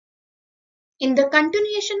In the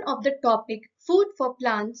continuation of the topic food for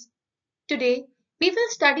plants, today we will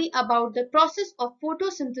study about the process of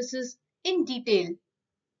photosynthesis in detail.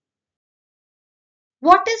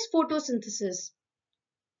 What is photosynthesis?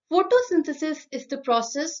 Photosynthesis is the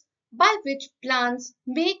process by which plants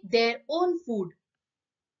make their own food.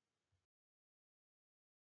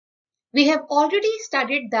 We have already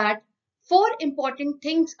studied that four important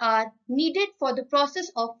things are needed for the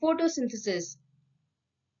process of photosynthesis: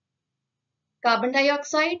 carbon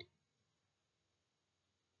dioxide,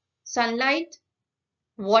 sunlight,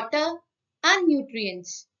 water, and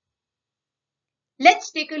nutrients.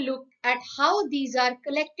 Let's take a look at how these are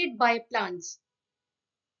collected by plants.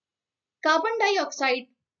 Carbon dioxide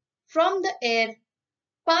from the air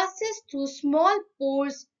passes through small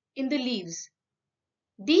pores in the leaves.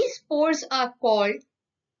 These pores are called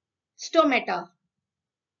stomata.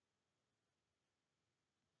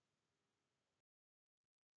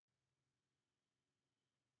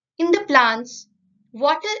 In the plants,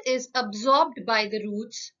 water is absorbed by the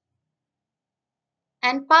roots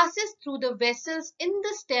and passes through the vessels in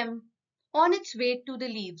the stem on its way to the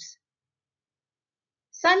leaves.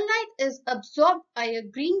 Sunlight is absorbed by a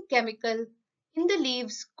green chemical in the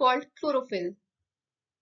leaves called chlorophyll.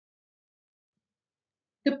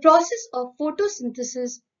 The process of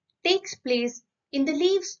photosynthesis takes place in the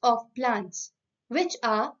leaves of plants, which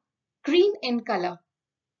are green in color.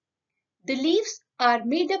 The leaves are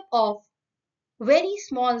made up of very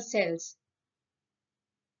small cells.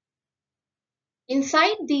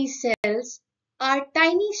 Inside these cells are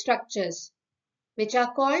tiny structures, which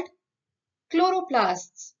are called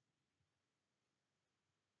chloroplasts.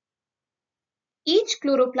 Each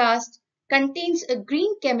chloroplast contains a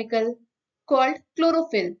green chemical called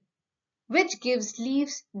chlorophyll, which gives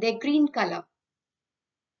leaves their green color.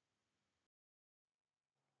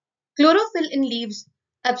 Chlorophyll in leaves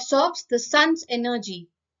absorbs the sun's energy.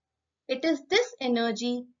 It is this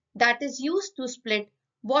energy that is used to split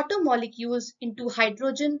water molecules into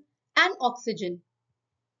hydrogen and oxygen.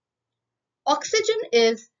 Oxygen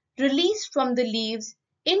is released from the leaves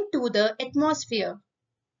into the atmosphere,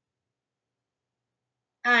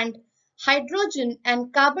 and hydrogen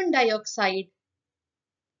and carbon dioxide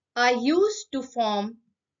are used to form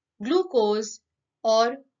glucose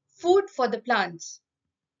or food for the plants.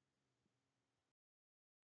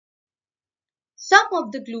 Some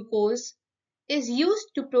of the glucose is used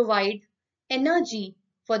to provide energy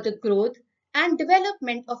for the growth and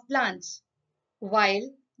development of plants, while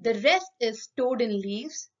the rest is stored in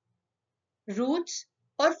leaves, roots,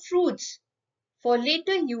 or fruits for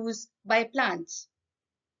later use by plants.